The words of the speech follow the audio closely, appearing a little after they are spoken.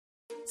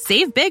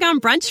Save big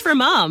on brunch for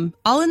mom,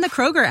 all in the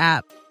Kroger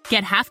app.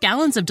 Get half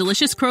gallons of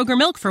delicious Kroger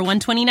milk for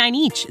 $1.29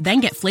 each.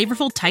 Then get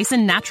flavorful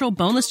Tyson natural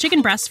boneless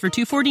chicken breasts for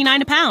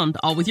 $2.49 a pound,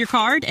 all with your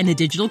card and a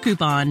digital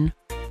coupon.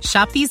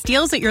 Shop these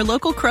deals at your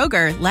local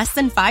Kroger, less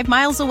than 5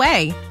 miles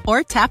away.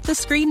 Or tap the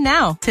screen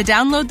now to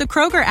download the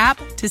Kroger app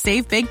to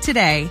save big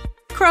today.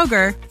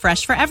 Kroger,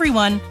 fresh for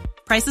everyone.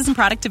 Prices and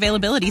product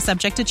availability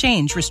subject to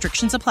change.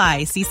 Restrictions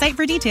apply. See site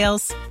for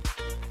details.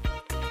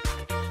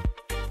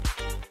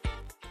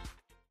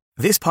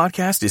 This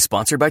podcast is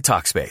sponsored by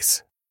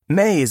Talkspace.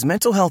 May is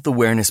Mental Health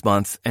Awareness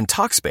Month, and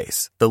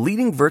Talkspace, the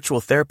leading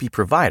virtual therapy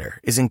provider,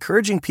 is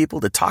encouraging people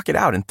to talk it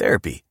out in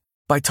therapy.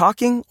 By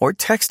talking or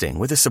texting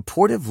with a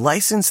supportive,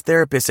 licensed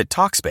therapist at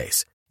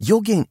Talkspace,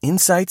 you'll gain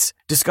insights,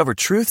 discover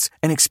truths,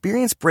 and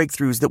experience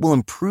breakthroughs that will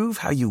improve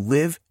how you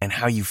live and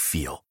how you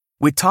feel.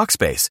 With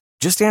Talkspace,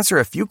 just answer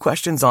a few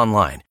questions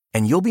online,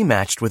 and you'll be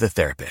matched with a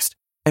therapist.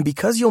 And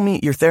because you'll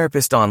meet your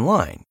therapist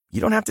online,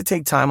 you don't have to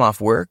take time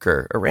off work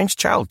or arrange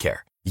childcare.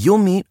 You'll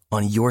meet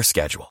on your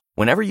schedule,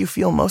 whenever you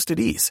feel most at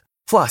ease.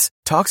 Plus,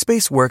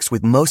 Talkspace works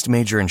with most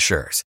major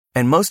insurers,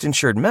 and most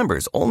insured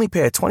members only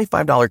pay a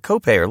 $25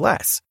 copay or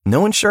less.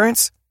 No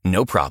insurance?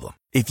 No problem.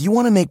 If you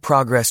want to make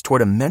progress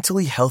toward a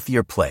mentally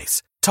healthier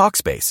place,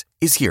 Talkspace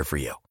is here for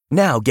you.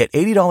 Now get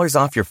 $80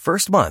 off your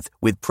first month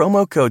with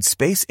promo code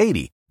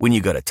SPACE80 when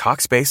you go to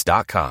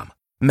Talkspace.com.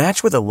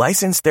 Match with a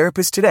licensed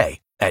therapist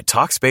today at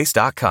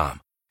Talkspace.com.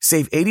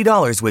 Save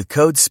 $80 with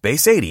code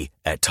SPACE80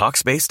 at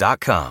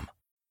Talkspace.com.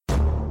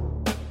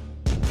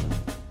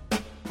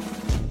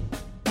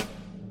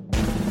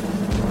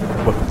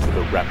 Welcome to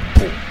the Rap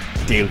Report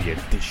Daily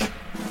Edition,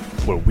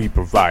 where we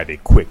provide a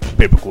quick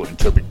biblical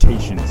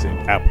interpretations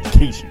and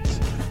applications.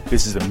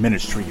 This is a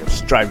ministry of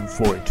striving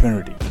for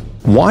eternity.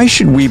 Why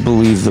should we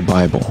believe the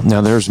Bible?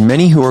 Now, there's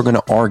many who are going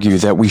to argue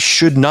that we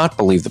should not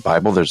believe the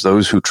Bible. There's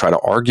those who try to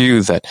argue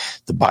that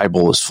the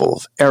Bible is full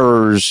of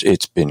errors,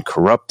 it's been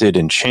corrupted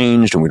and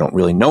changed, and we don't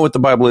really know what the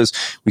Bible is.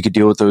 We could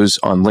deal with those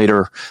on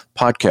later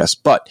podcasts.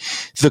 But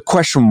the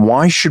question,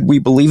 why should we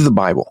believe the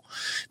Bible?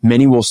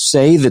 Many will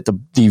say that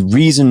the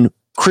reason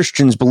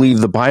Christians believe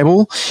the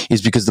Bible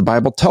is because the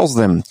Bible tells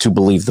them to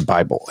believe the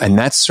Bible. And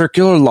that's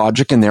circular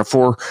logic and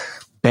therefore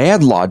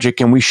bad logic,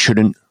 and we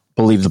shouldn't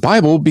believe the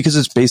Bible because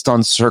it's based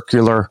on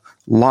circular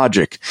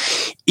logic.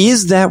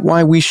 Is that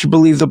why we should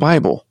believe the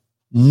Bible?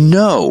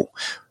 No.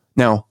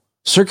 Now,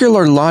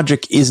 circular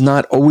logic is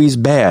not always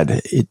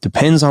bad. It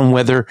depends on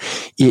whether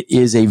it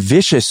is a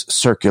vicious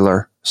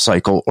circular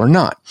cycle or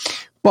not.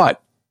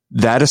 But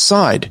that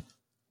aside,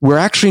 we're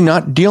actually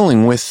not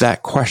dealing with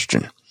that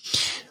question.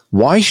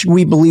 Why should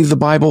we believe the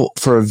Bible?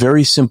 For a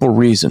very simple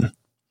reason.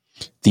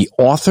 The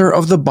author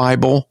of the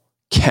Bible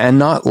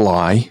cannot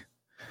lie.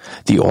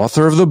 The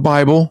author of the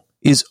Bible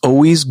is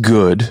always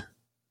good.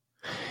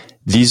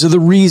 These are the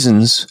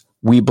reasons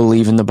we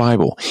believe in the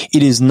Bible.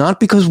 It is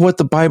not because what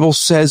the Bible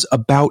says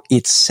about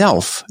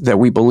itself that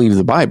we believe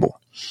the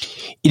Bible.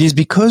 It is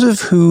because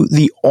of who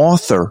the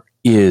author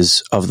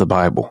is of the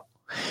Bible.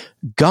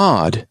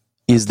 God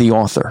is the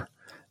author.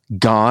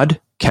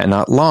 God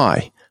cannot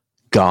lie.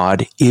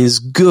 God is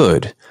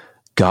good.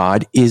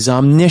 God is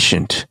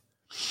omniscient.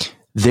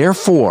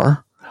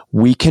 Therefore,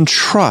 we can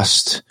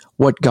trust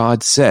what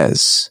God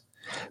says.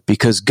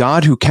 Because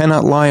God, who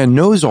cannot lie and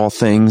knows all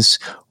things,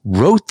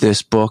 wrote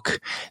this book.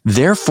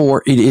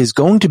 Therefore, it is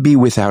going to be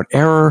without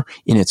error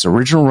in its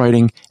original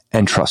writing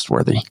and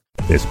trustworthy.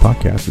 This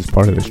podcast is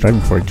part of the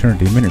Striving for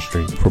Eternity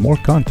ministry. For more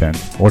content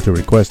or to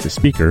request a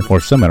speaker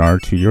or seminar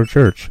to your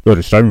church, go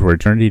to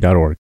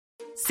strivingforeternity.org.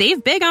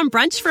 Save big on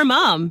brunch for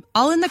mom,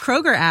 all in the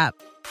Kroger app.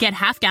 Get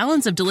half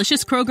gallons of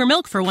delicious Kroger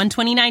milk for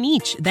 $1.29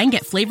 each. Then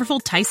get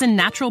flavorful Tyson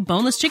natural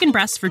boneless chicken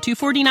breasts for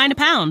 $2.49 a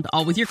pound,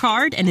 all with your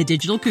card and a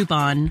digital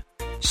coupon.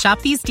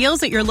 Shop these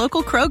deals at your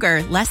local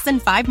Kroger, less than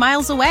 5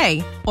 miles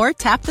away. Or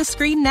tap the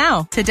screen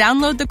now to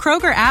download the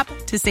Kroger app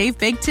to save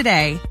big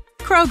today.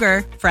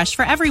 Kroger, fresh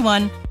for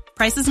everyone.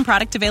 Prices and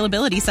product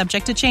availability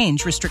subject to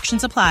change.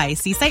 Restrictions apply.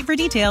 See site for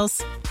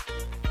details.